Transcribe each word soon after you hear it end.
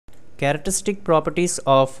Characteristic properties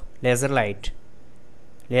of laser light.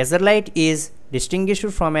 Laser light is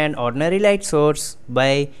distinguished from an ordinary light source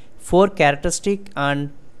by four characteristic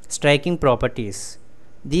and striking properties.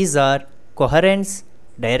 These are coherence,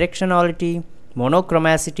 directionality,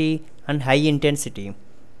 monochromacity, and high intensity.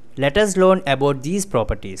 Let us learn about these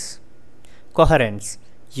properties. Coherence.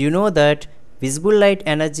 You know that visible light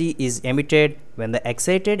energy is emitted when the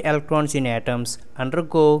excited electrons in atoms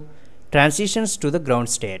undergo transitions to the ground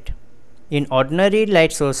state. In ordinary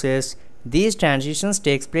light sources, these transitions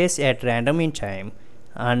take place at random in time,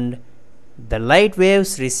 and the light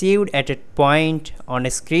waves received at a point on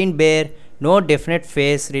a screen bear no definite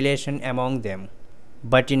phase relation among them.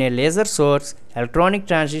 But in a laser source, electronic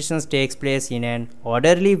transitions take place in an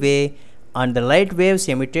orderly way, and the light waves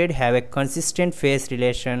emitted have a consistent phase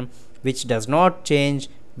relation which does not change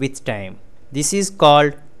with time. This is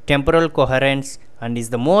called temporal coherence and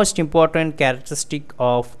is the most important characteristic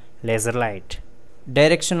of laser light.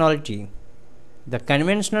 Directionality. The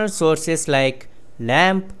conventional sources like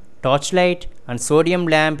lamp, torchlight, and sodium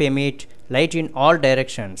lamp emit light in all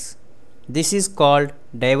directions. This is called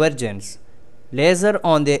divergence. Laser,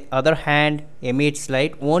 on the other hand, emits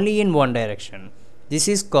light only in one direction. This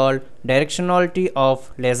is called directionality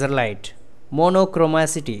of laser light.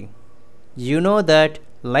 Monochromacity. You know that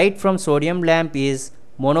light from sodium lamp is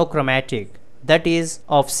monochromatic, that is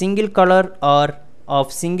of single color or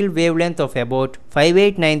of single wavelength of about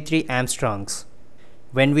 5893 angstroms.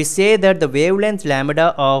 When we say that the wavelength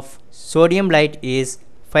lambda of sodium light is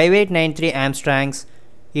 5893 angstroms,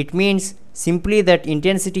 it means simply that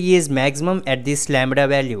intensity is maximum at this lambda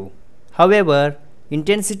value. However,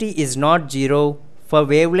 intensity is not zero for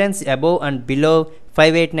wavelengths above and below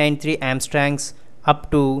 5893 angstroms up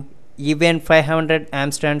to even 500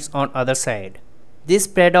 angstroms on other side. This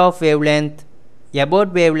spread of wavelength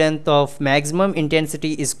about wavelength of maximum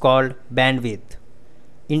intensity is called bandwidth.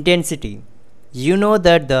 Intensity. You know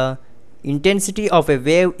that the intensity of a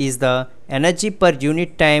wave is the energy per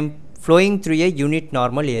unit time flowing through a unit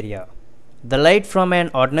normal area. The light from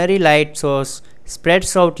an ordinary light source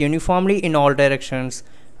spreads out uniformly in all directions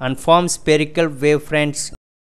and forms spherical wavefronts